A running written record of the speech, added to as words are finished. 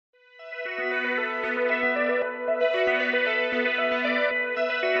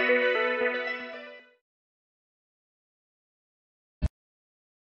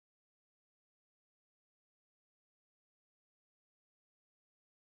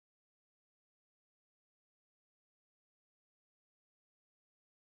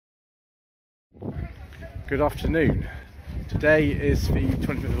Good afternoon. Today is the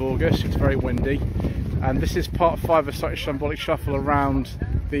 20th of August, it's very windy, and this is part 5 of such a Shambolic shuffle around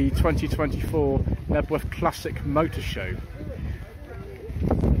the 2024 Knebworth Classic Motor Show.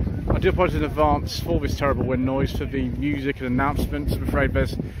 I do apologise in advance for this terrible wind noise, for the music and announcements. I'm afraid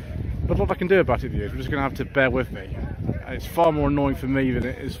there's not a lot I can do about it, viewers. We're just going to have to bear with me. And it's far more annoying for me than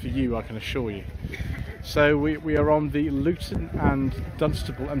it is for you, I can assure you. So we are on the Luton and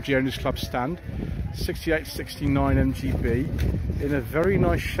Dunstable MG Owners Club stand, 6869 MGB, in a very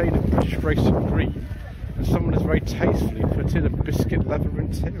nice shade of British racing green, and someone has very tastefully put in a biscuit leather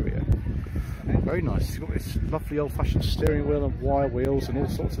interior. Very nice. It's got this lovely old-fashioned steering wheel and wire wheels and all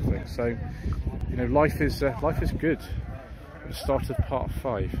sorts of things. So, you know, life is good at the start of part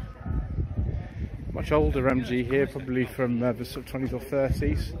 5. Much older MG here, probably from the sort of 20s or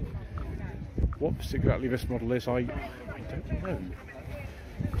 30s. What exactly this model is, I don't know.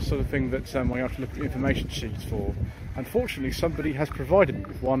 The sort of thing that I have to look at the information sheets for. Unfortunately, somebody has provided me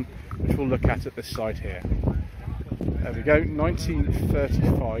with one, which we'll look at this side here. There we go,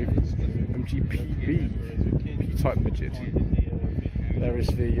 1935 MGPB P-type midget. There is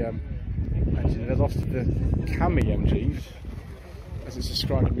the engine. There's lots of the Cami MGs, as it's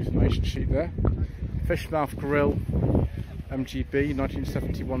described in the information sheet there. Fishmouth grille. MGB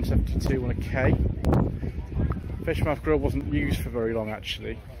 1971-72 on a K. Fishmouth grille wasn't used for very long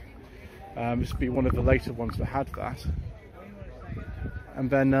actually. This would be one of the later ones that had that. And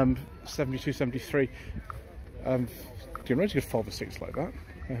then 72-73. Do you imagine a 5 or 6 like that?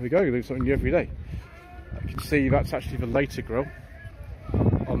 There we go, you do something new every day. You can see that's actually the later grille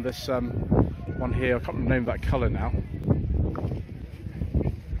on this one here. I can't remember the name of that colour now.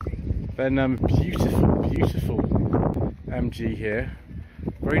 Then beautiful MG here.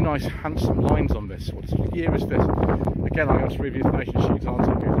 Very nice, handsome lines on this. What year is this? Again, I have to read the information sheet, aren't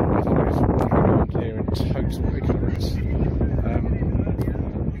I? There's around here in total ignorance.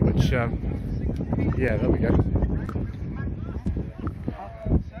 Yeah, there we go.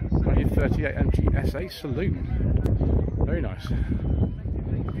 1938 MG SA Saloon. Very nice.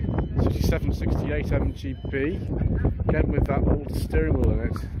 67-68 MGB. Again with that old steering wheel in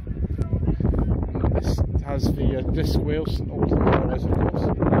it. This has the disc wheels and all the mirrors, of course.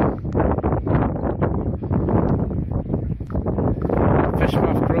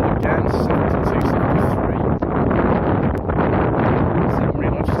 Fishmouth grille again, 72-73.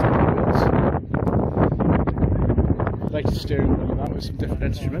 Really nice steering wheels. Latest steering wheel on that with some different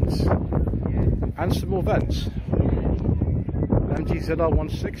instruments. And some more vents. MG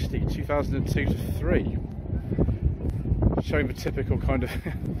ZR160, 2002-3. Showing the typical kind of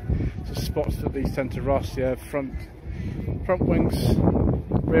spots that these tend to rust, yeah, front wings,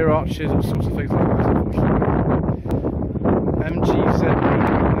 rear arches, all sorts of things like that, unfortunately. MG ZB,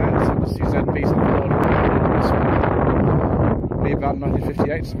 now, so we'll see ZB's be about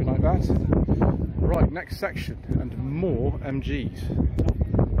 1958, something like that. Right, next section, and more MGs.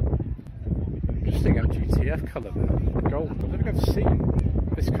 Interesting MG-TF colour there, gold. I don't think I've seen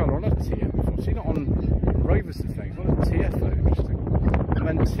this colour on a TF before. I've seen it on Rovers and things, on a TF though, interesting. And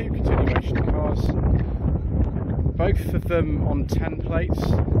then 2 continuation cars, both of them on 10 plates,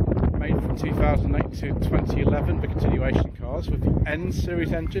 made from 2008 to 2011, the continuation cars with the N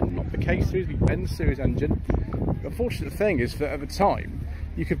series engine, not the K series, the N series engine. The unfortunate thing is that at the time,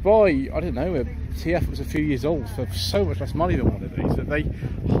 you could buy, I don't know, a TF that was a few years old for so much less money than one of these that they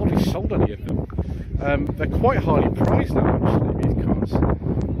hardly sold any of them. They're quite highly prized now actually, these cars.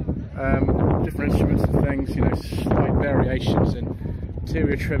 Different instruments and things, you know, slight variations in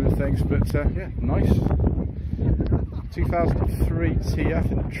interior trim and things, but yeah, nice. 2003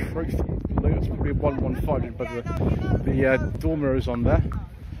 TF in a trophy blue. It's probably a 115, but the door mirrors on there.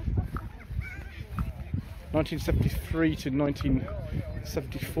 1973 to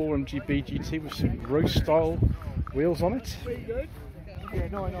 1974 MGB GT with some rose style wheels on it. Yeah,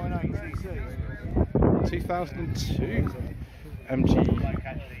 998 2002 MG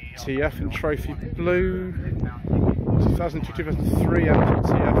TF in trophy blue. 2002-2003 MG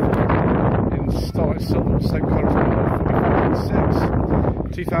TF in starlight silver, same colour as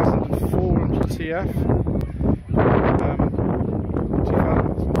 45.6. 2004 MG TF.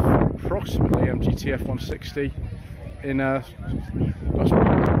 2004 approximately MG TF 160 in a nice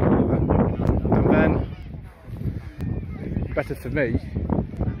colour there. And then, better for me,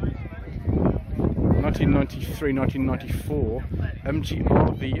 1993-1994 MG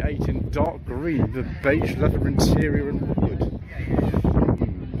RV8 in dark green, the beige leather interior and wood. I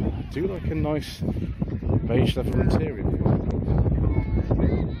do like a nice beige leather interior.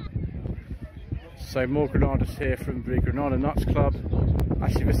 So more Granadas here from the Granada Nuts Club.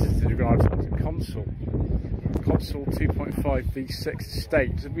 Actually this is the Granada Nuts console. It's all 2.5 V6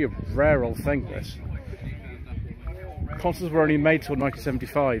 estate. This would be a rare old thing, this. Consoles were only made till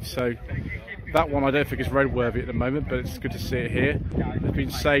 1975, so that one I don't think is roadworthy at the moment, but it's good to see it here. It's been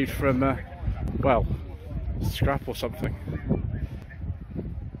saved from, well, scrap or something.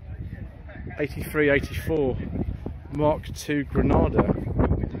 83, 84 Mark II Granada. I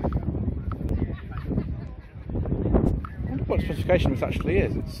wonder what the specification this actually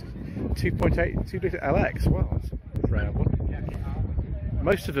is. It's 2.8, 2 litre LX. Well, that's a rare one.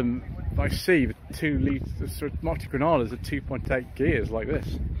 Most of them I see, the 2 litre sort of Mark II Granadas are 2.8 gears like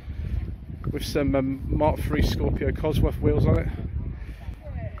this, with some Mark III Scorpio Cosworth wheels on it.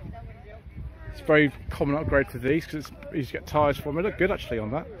 It's a very common upgrade for these because it's easy to get tyres for them. They look good actually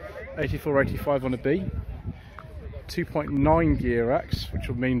on that. 84, 85 on a B. 2.9 gear X, which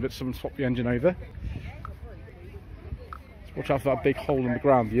will mean that someone swapped the engine over. So watch out for that big hole in the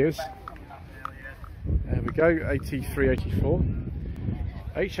ground, viewers. There we go, 83, 84.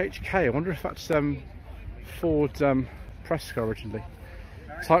 HHK, I wonder if that's Ford press car originally.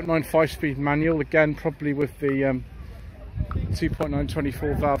 Type 9 5-speed manual, again probably with the 2.9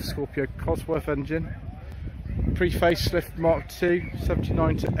 24 valve Scorpio Cosworth engine. Pre-facelift Mark II,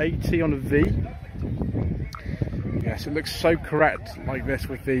 79 to 80 on a V. Yes, it looks so correct like this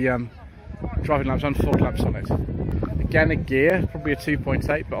with the driving lamps and fog lamps on it. Again a gear, probably a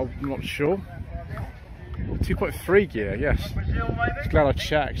 2.8 but I'm not sure. 2.3 gear, yes. I'm glad I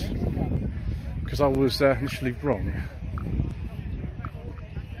checked because I was initially wrong.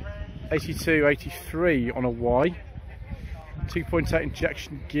 82, 83 on a Y. 2.8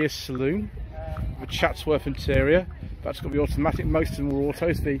 injection gear saloon with a Chatsworth interior. That's got the automatic, most of them were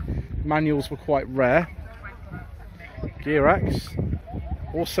autos, the manuals were quite rare. Gear X,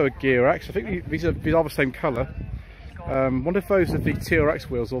 also a Gear X. I think these are the same colour. One of those are the TRX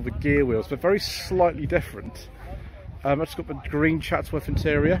wheels or the gear wheels, but very slightly different. It's got the green Chatsworth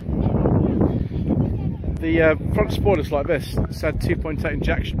interior. The front spoilers like this said 2.8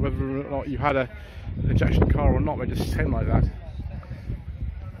 injection, whether or not you had an injection car or not, they just came like that.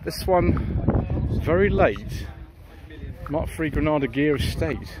 This one, very late, Mark III Granada gear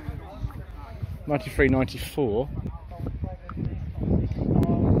estate, 93, 94.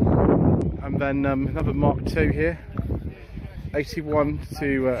 And then another Mark II here, 81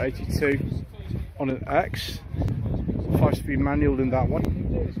 to 82 on an X, 5-speed manual in that one.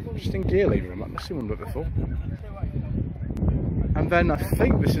 Interesting gear lever, I've not seen one like that before. And then I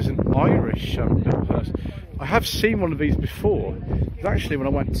think this is an Irish built purse. I have seen one of these before. Actually, when I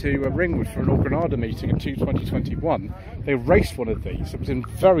went to Ringwood for an All Granada meeting in 2021, they raced one of these. It was in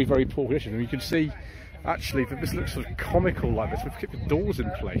very, very poor condition, and you can see actually that this looks sort of comical like this. We've kept the doors in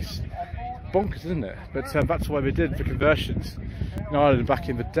place. Bonkers, isn't it? But that's why they did the conversions in Ireland back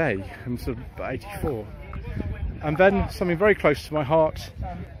in the day, in sort of 84. And then something very close to my heart,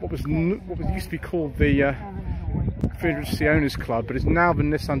 what was used to be called the 300cc Owners Club, but it's now the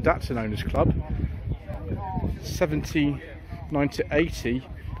Nissan Datsun Owners Club. 79 to 80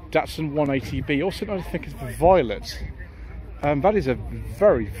 Datsun 180B, also known I think as the Violet. That is a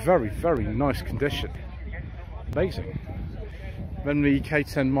very, very, very nice condition. Amazing. Then the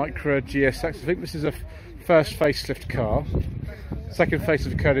K10 Micra GSX. I think this is a first facelift car. Second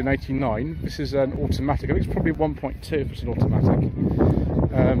facelift occurred in 89. This is an automatic. I think it's probably 1.2 if it's an automatic.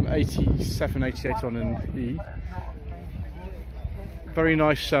 87, 88 on an E. Very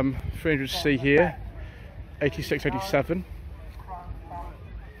nice 300C here. 86, 87.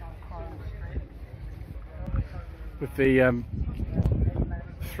 With the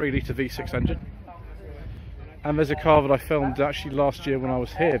 3 litre V6 engine. And there's a car that I filmed actually last year when I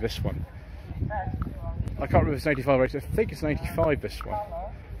was here, this one. I can't remember if it's an 85 or 80, I think it's an 85 this one.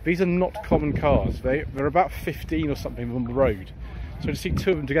 These are not common cars, they're about 15 or something on the road. So to see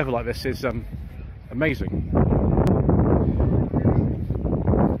two of them together like this is amazing.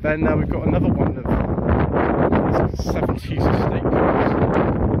 Then we've got another one of 70s estate cars.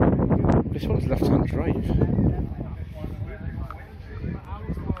 This one's left-hand drive.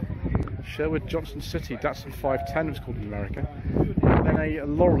 Sherwood Johnson City, Datsun 510 was called in America. And then a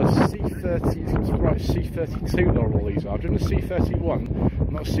Laurel, a C30, right, C32 Laurel these are. I've driven a C31,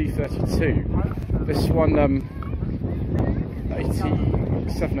 not a C32. This one,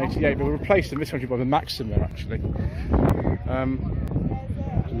 87, 88, but we replaced them this one by the Maxima actually. I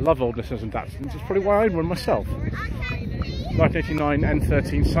love old Nissans and Datsuns, it's probably why I own one myself. 1989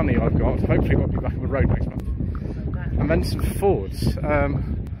 N13 Sunny I've got, hopefully it won't be back on the road next month. And then some Fords.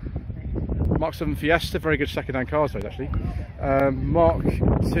 Mark 7 Fiesta, very good second-hand cars those actually. Mark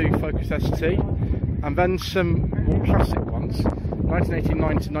II Focus ST, and then some more classic ones.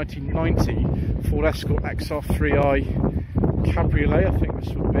 1989 to 1990 Ford Escort XR3i Cabriolet, I think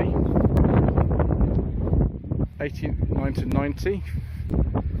this would be. 89 to 90.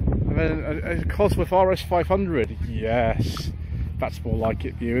 And then a Cosworth RS 500. Yes, that's more like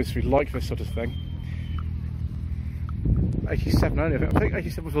it, viewers. We like this sort of thing. 87 only. I think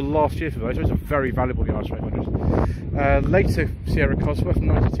 87 was the last year for those, so it's a very valuable RS 500. Later Sierra Cosworth,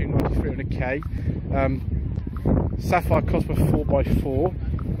 92, 93 on a K. Sapphire Cosworth 4x4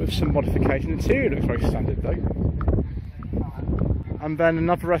 with some modification. Interior looks very standard though. And then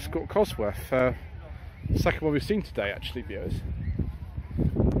another Escort Cosworth. The second one we've seen today, actually, viewers.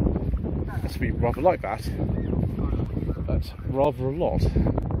 Must be rather like that. That's rather a lot.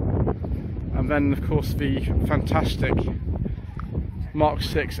 And then, of course, the fantastic Mark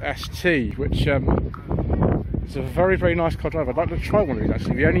 6 ST, which is a very, very nice car drive. I'd like to try one of these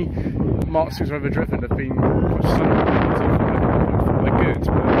actually. The only Mark 6 I've ever driven have been quite standard. They're good.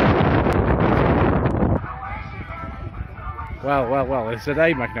 Well, there's a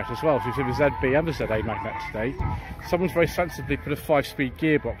ZA magnet as well. So you see the ZB and the ZA magnet today. Someone's very sensibly put a 5-speed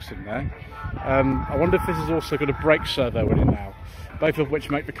gearbox in there. I wonder if this has also got a brake servo in it now. Both of which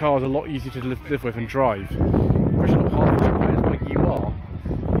make the cars a lot easier to live with and drive. Original hardware is like you are.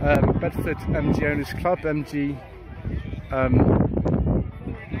 Bedford MG Owners Club, MG,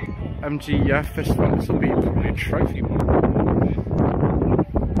 this one, this will be probably a trophy one.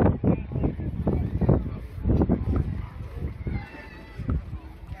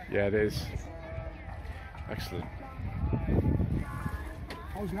 Yeah, it is. Excellent.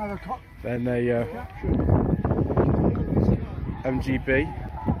 Then a MGB.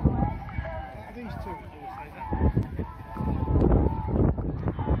 These two.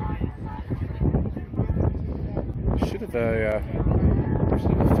 Should have a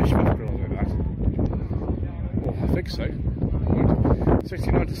Fishman's grill like that. Well, I think so.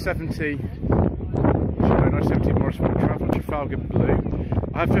 69 to 70. 1970 Morris Minor Traveller Trafalgar Blue.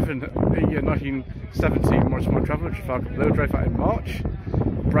 I have driven a 1970 Morris Minor Traveller Trafalgar Blue. I drove that in March.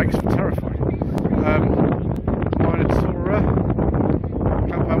 Brakes were terrifying. Minor Tourer.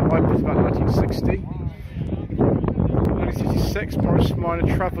 Compound wipers about 1960. 1966 Morris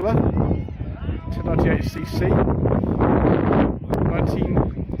Minor Traveller. 298cc.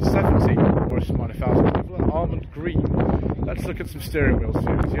 1970 Morris Minor Thousand Traveller. Almond Green. Let's look at some steering wheels.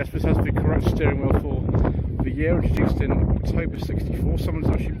 Yes, this has the correct steering wheel for the year, introduced in October 64. Someone's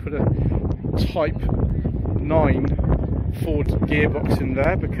actually put a Type 9 Ford gearbox in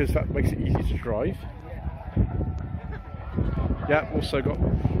there because that makes it easy to drive. Yeah, also got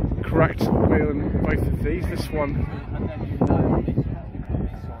correct wheel in both of these. This one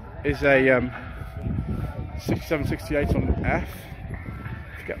is a 67, 68 on an F.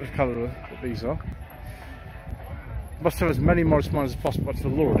 Forget the colour that these are. Must have as many Morris Minors as possible. That's the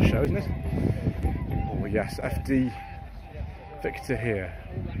law of the show, isn't it? Oh yes, FD Victor here.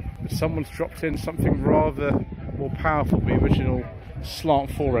 But someone's dropped in something rather more powerful than the original Slant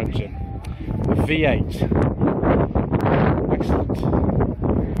 4 engine. The V8. Excellent.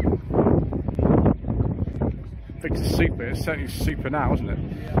 Victor Super, it's certainly super now, isn't it?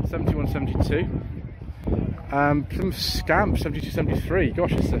 71, 72. Plymouth Scamp 72, 73.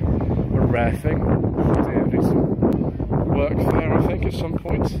 Gosh, it's a rare thing. Yeah, do some work there, I think, at some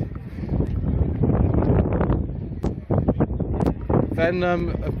point. Then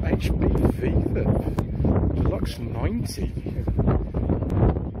HB Deluxe 90.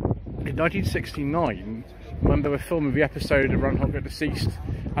 In 1969, when they were filming the episode of Run Hot Get Deceased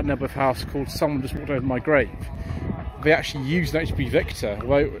at Knebworth House called Someone Just Walked Over My Grave, they actually used an HB Victor,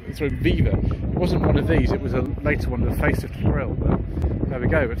 through Viva. It wasn't one of these, it was a later one, the facelift grill, but there we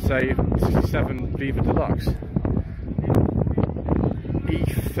go, it's a 67 Viva Deluxe.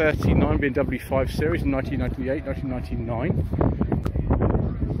 E39 BMW 5 Series in 1998, 1999.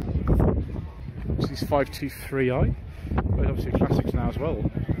 This is 523i, but obviously classics now as well.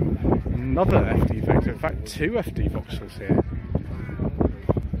 Another FD Victor, in fact 2 FD Vauxhalls here.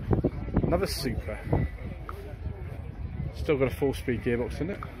 Another Super. Still got a 4-speed gearbox in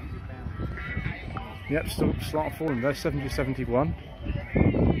it. Yep, still Slant 4 in there, 7071.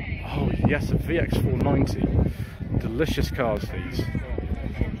 Oh yes, a VX490. Delicious cars these.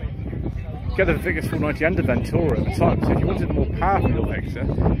 Get the Victor 490 and the Ventura at the time, so if you wanted a more powerful Victor,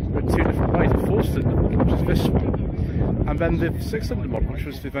 with 2 different ways, the 4-cylinder model, which was this one, and then the 6-cylinder model, which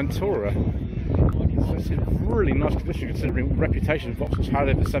was the Ventura. So it's in really nice condition considering the reputation Vauxhalls had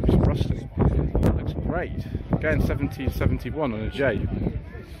in the 70s and rusty. That looks great. Again, 7071 on a J.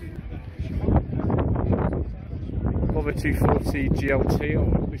 Volvo 240 GLT,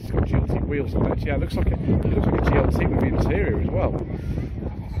 or at least it's got GLT wheels on it. Yeah, it looks like a GLT with the interior as well.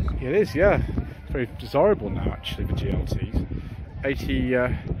 Yeah, it is, yeah. It's very desirable now actually, the GLTs.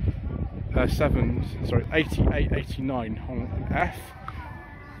 8889 on F.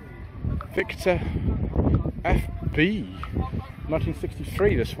 Victor FB.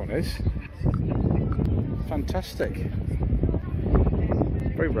 1963 this one is. Fantastic.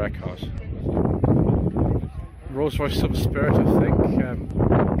 Very rare cars. Rolls-Royce Silver Spirit, I think.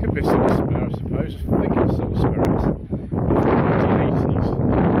 Could be a Silver Spirit, I suppose. I think it's Silver Spirit. 1980s.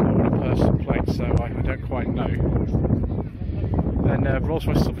 On a personal plate, so I don't quite know. Then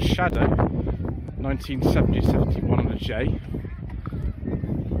Rolls-Royce Silver Shadow, 1970-71 on a J.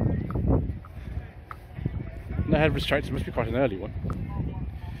 No head restraints, it must be quite an early one.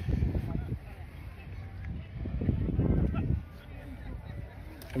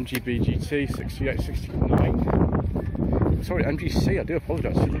 MGB GT 6869. Sorry, MGC, I do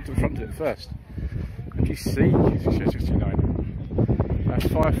apologise, I looked at the front of it first. MGC 6869.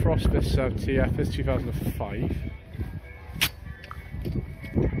 Fire Frost, this TF is 2005.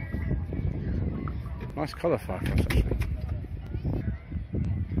 Nice colour, Fire Frost actually.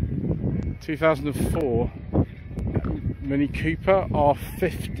 2004 Mini Cooper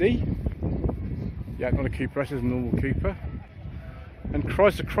R50. Yeah, not a Cooper, this is a normal Cooper. And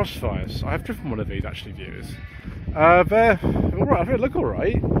Chrysler Crossfires. I have driven one of these actually, viewers. They're alright, they look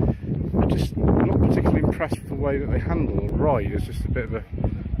alright. I'm just not particularly impressed with the way that they handle or ride. It's just a bit of a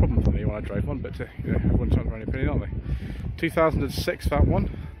problem for me when I drove one, but you know, everyone's got their own opinion, aren't they? 2006, that one.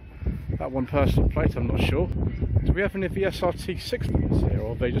 That one personal plate, I'm not sure. Do we have any of the SRT6 ones here,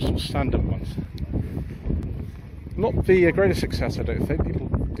 or are they just all standard ones? Not the greatest success, I don't think. People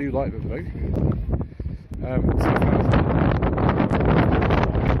do like them though. 2000.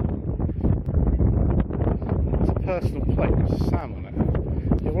 Personal plate with Sam on it.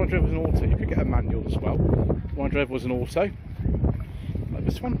 Yeah, one I drove was an auto. You could get a manual as well. One I drove was an auto, like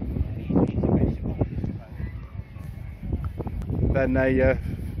this one. Then a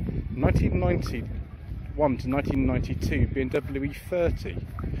 1991 to 1992 BMW E30.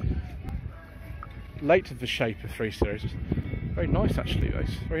 Late of the Shaper 3 Series. Very nice actually,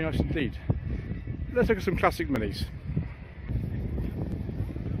 those. Very nice indeed. Let's look at some classic minis.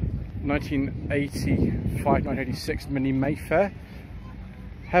 1985, 1986 Mini Mayfair.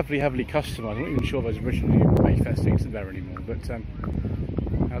 Heavily customised. I'm not even sure those originally Mayfair seats are there anymore, but that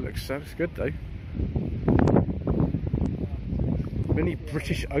looks good though. Mini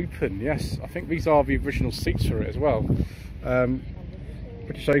British Open, yes. I think these are the original seats for it as well.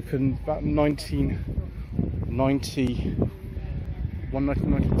 British Open, about 1991,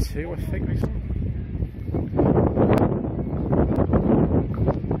 1992, I think these are.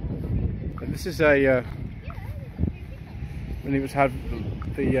 This is a when it was had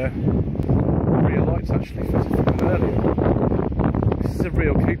the rear lights actually fitted from earlier. This is a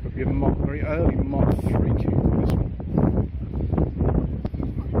real Cooper, be a very early Mark III Cooper. This one.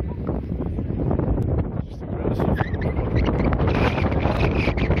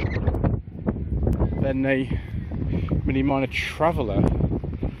 Then a Mini Minor Traveller,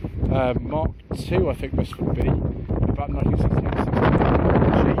 Mark II, I think this would be, about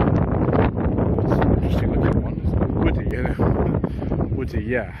 1968. Interesting looking one. It's Woody, you know. Woody,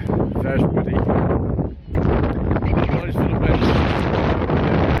 yeah. There's Woody. What is full of beds?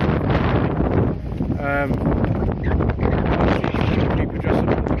 Keep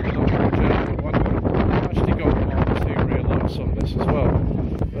adjustable. I've actually got Mark II rear lights on this as well.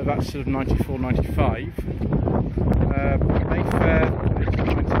 But that's sort of 94, 95. Mayfair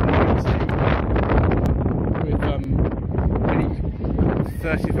 1990 with many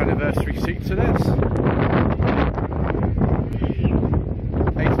 30th anniversary seats in it.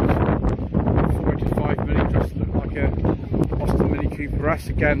 485 Mini, just look like a Austin Mini Cooper S.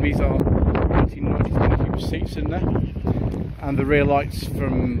 Again, these are 1990s Mini Cooper seats in there. And the rear lights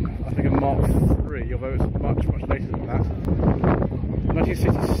from, I think, a Mark III, although it's much later than that.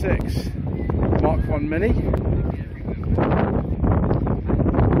 1966 Mark I Mini.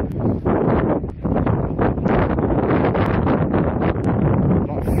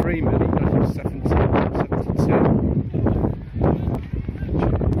 Mark III Mini,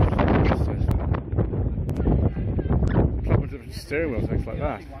 1972. Club with different steering wheels, things like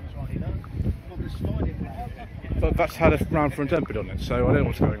that. But that's had a round front end bit on it, so I don't know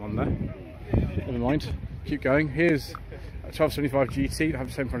what's going on there. Never mind, keep going. Here's a 1275 GT, have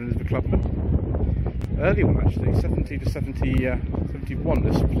the same front end as the Clubman. Early one actually, 70 to 71,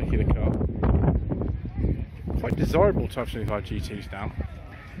 this particular car. Quite desirable 1275 GTs now.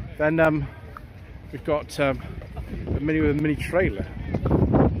 Then we've got a Mini with a mini trailer.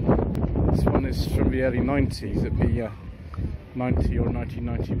 This one is from the early 90s, it'd be 90 or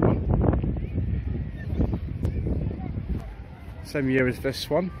 1991. Same year as this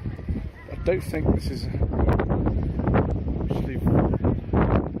one. I don't think this is actually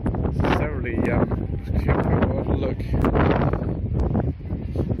necessarily look.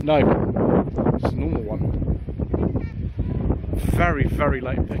 No, it's a normal one. Very, very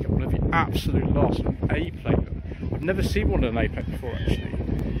late pickup, one of the absolute last, an A plate. I've never seen one in an A plate before actually.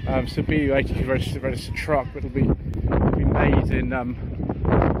 So BU80 registered truck, but it'll be made in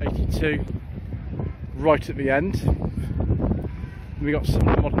 82, right at the end. We got some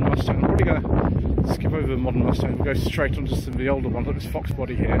modern Mustang. I'm probably going to skip over the modern Mustang and go straight onto some of the older ones, like this Fox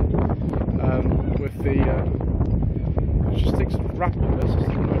body here, with the I just think sort of rapid versus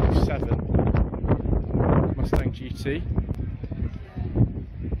the 97 Mustang GT,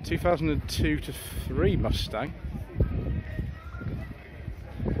 2002 to 3 Mustang.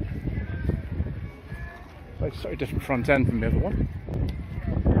 Slightly different front end from the other one.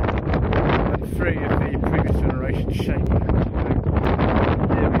 And 3 of the previous generation shape.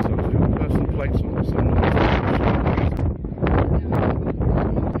 Personal plates on some.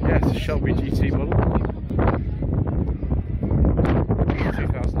 Yeah, it's a Shelby GT model.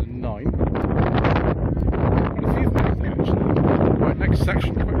 2009. And a few things there actually. Right, next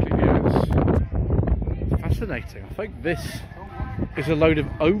section quickly, viewers. Fascinating. I think this is a load of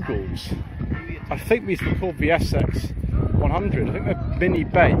ogles. I think these were called the SX 100. I think they're mini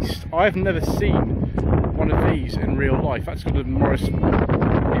based. I've never seen one of these in real life. That's got a Morris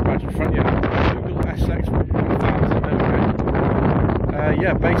badge in front. Yeah, Google SX 1000.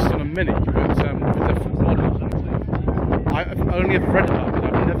 Yeah, based on a mini, but with a different model. I've only ever read about it.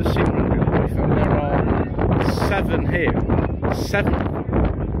 I've never seen one in real life, and there are 7 here. 7.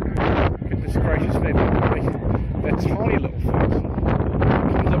 Goodness gracious me! They're tiny little things. It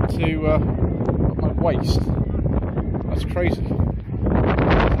comes up to my waist. That's crazy.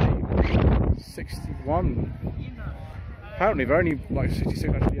 61. Apparently they're only like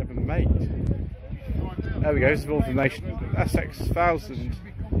 66 actually ever made. There we go, this is all information. SX 1000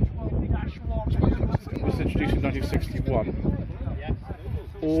 was introduced in 1961.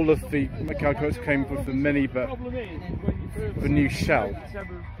 All of the mechanical came with the Mini, but with a new shell.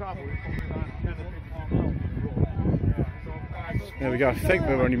 There we go. I think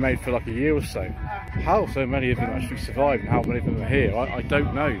they were only made for like a year or so. How so many of them actually survived and how many of them are here, I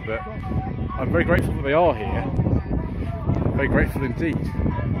don't know, but I'm very grateful that they are here. Very grateful indeed.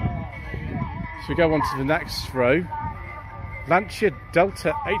 So we go on to the next row. Lancia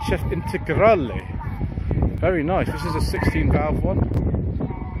Delta HF Integrale. Very nice. This is a 16 valve one.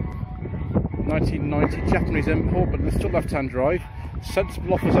 1990 Japanese import, but they're still left-hand drive.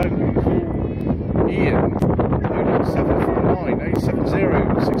 Sensible offers only. Cool Ian. 749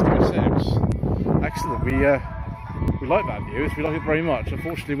 870 626. Excellent. We like that, viewers. We like it very much.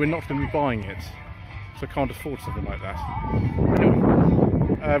 Unfortunately, we're not going to be buying it, so I can't afford something like that.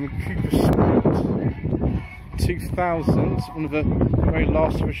 Anyway, Cooper Sport 2000, one of the very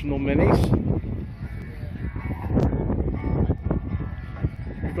last original minis.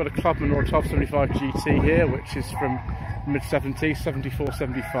 We've got a Clubman or a 1275 GT here, which is from mid-70s, 74,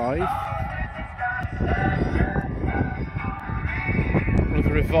 75. One of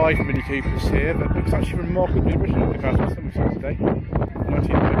the revived Mini Coopers here that looks actually remarkably original in comparison to some we've seen today.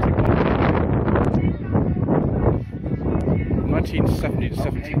 1970 to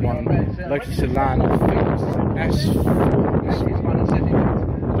 71 Lotus Elan, I think it's S4.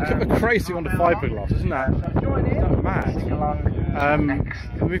 Look at the crazy on the fiberglass, isn't that mad?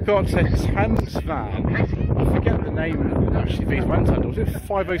 We've got a Thames van. I forget the name actually these went under. Was it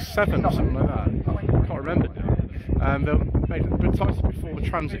 507 or something like that? I can't remember now. They were made precisely before the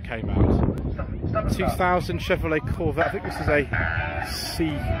Transit came out. 2000 Chevrolet Corvette. I think this is a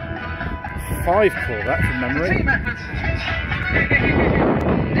C5 Corvette from memory.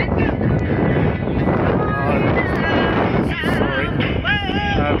 Sorry.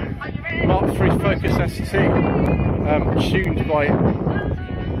 Mark III Focus ST, tuned by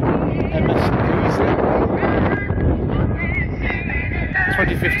MS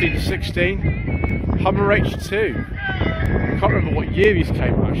 2015 to 16. Hummer H2. I can't remember what year these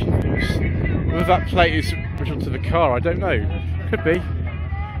came out actually. Whether that plate is original to the car, I don't know. Could be.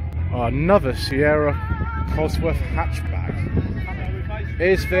 Oh, another Sierra Cosworth hatchback.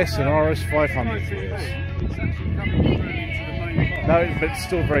 Is this an RS 500 years? No, but it's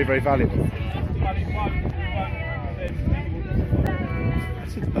still very, very valuable.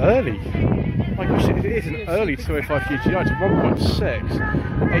 It's an early. My gosh, it is an early 205 GTI. It's a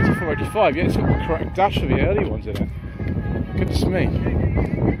 1.6, 84, 85. Yeah, it's got the correct dash for the early ones in it. Goodness me. I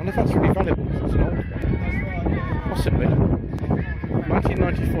wonder if that's really valuable. It's an old one. Possibly.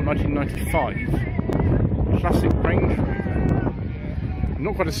 1994, 1995. Classic Range Rover.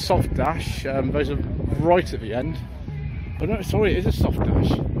 Not quite a soft dash. Those are right at the end. But no, sorry, it is a soft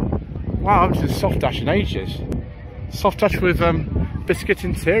dash. Wow, I haven't seen a soft dash in ages. Soft dash with biscuit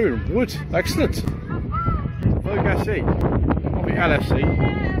interior and wood. Excellent. Vogue SE. Not the LSE.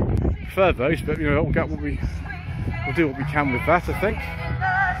 Prefer those, but you know, we'll do what we can with that, I think.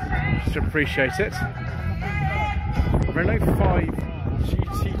 Just appreciate it. Renault 5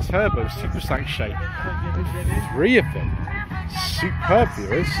 GT Turbo Super Sank shape. 3 of them. Superb,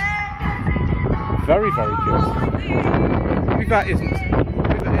 viewers. Very, very good. Maybe that isn't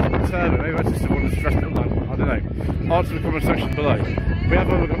turbo. Maybe that's just the one that's dressed up like one. I don't know. Answer in the comment section below. We have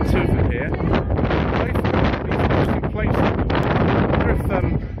got 2 of them here. Both of them interesting places. I wonder if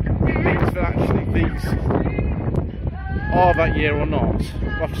it means that actually these are that year or not.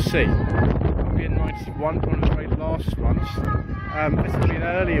 We'll have to see. It'll be in 91, one of the very last ones. This will be an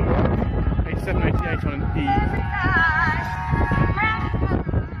earlier one. 87, 88 on an E.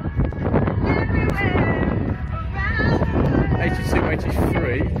 82,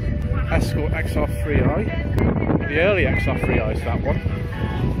 83, Escort XR3i, the early XR3i is that one,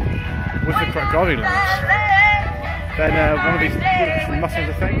 with the correct driving lamps. Then one of these bullets from Mustangs,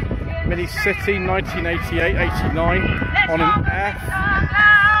 I think, Mini City 1988, 89 on an F.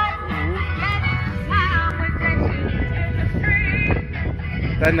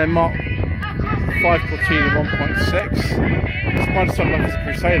 Then they're Mark 5 Cortina 1.6. It's quite a something like it's a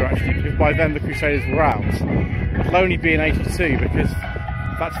Crusader actually, because by then the Crusaders were out. It'll only be an 82 because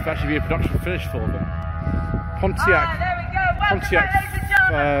that's actually be a production finish for them. Pontiac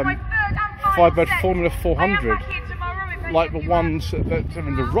Firebird Formula 400, like the ones that are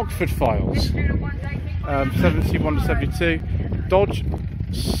in the Rockford files. 71 to 72. Dodge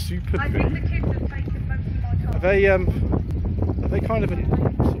Super B. Are they kind of a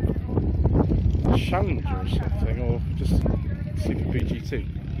sort of Challenger or something, or just Super B GT?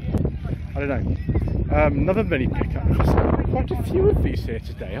 I don't know. Another mini pickup. There's quite a few of these here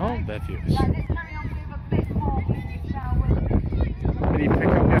today, aren't there, viewers? Mini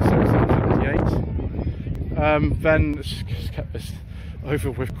pickup, yes, 78. Then let's just get this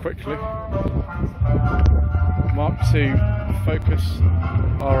over with quickly. Mark II Focus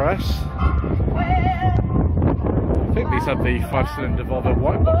RS. I think these have the 5-cylinder Volvo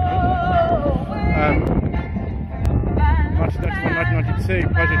white body. 1991, 1992,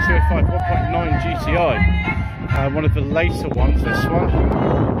 Peugeot 205 1.9 GTI. One of the later ones, this one.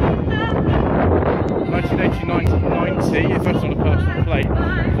 1989 to 90, if that's not a personal plate.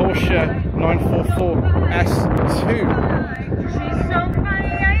 Porsche 944 S2.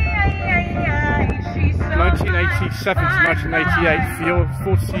 1987 to 1988,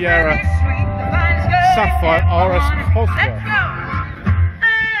 Ford Sierra Sapphire RS Cosworth.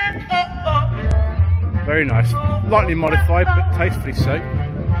 Very nice, lightly modified but tastefully so.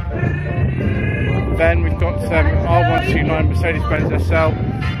 Then we've got R129 Mercedes-Benz SL,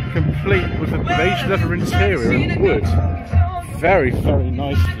 complete with a beige leather interior and wood. Very, very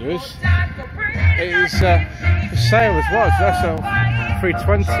nice, viewers. It is for sale as well. It's SL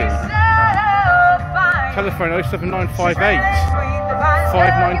 320. Telephone 07958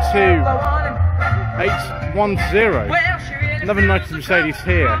 592 810. Another nice Mercedes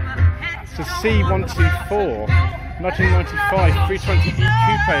here. It's a C124 1995 320e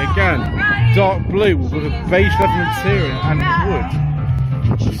Coupe again, dark blue with a beige leather interior and wood.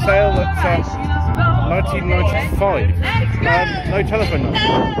 Sale at 1995. No telephone number,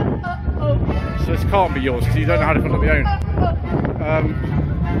 so this can't be yours because you don't know how to contact the owner.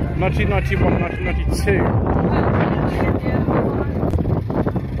 1991, 1992,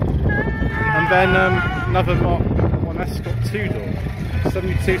 and then another Mark 1 Escort 2-door.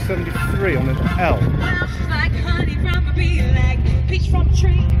 72, 73 on an L. I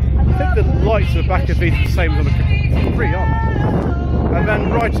think the lights at the back of these are the same as on the Capri, aren't they? And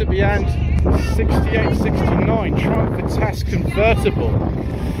then right at the end, 68, 69 Triumph Test convertible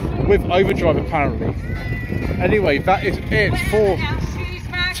with overdrive apparently. Anyway, that is it for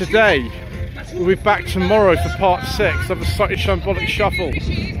today. We'll be back tomorrow for part 6 of the slightly shambolic shuffle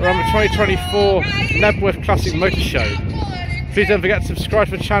around the 2024 Knebworth Classic Motor Show. Please don't forget to subscribe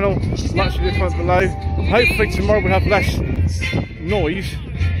to the channel, like the video, comment below. Hopefully tomorrow we'll have less noise.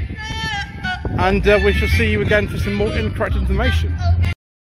 And we shall see you again for some more incorrect information.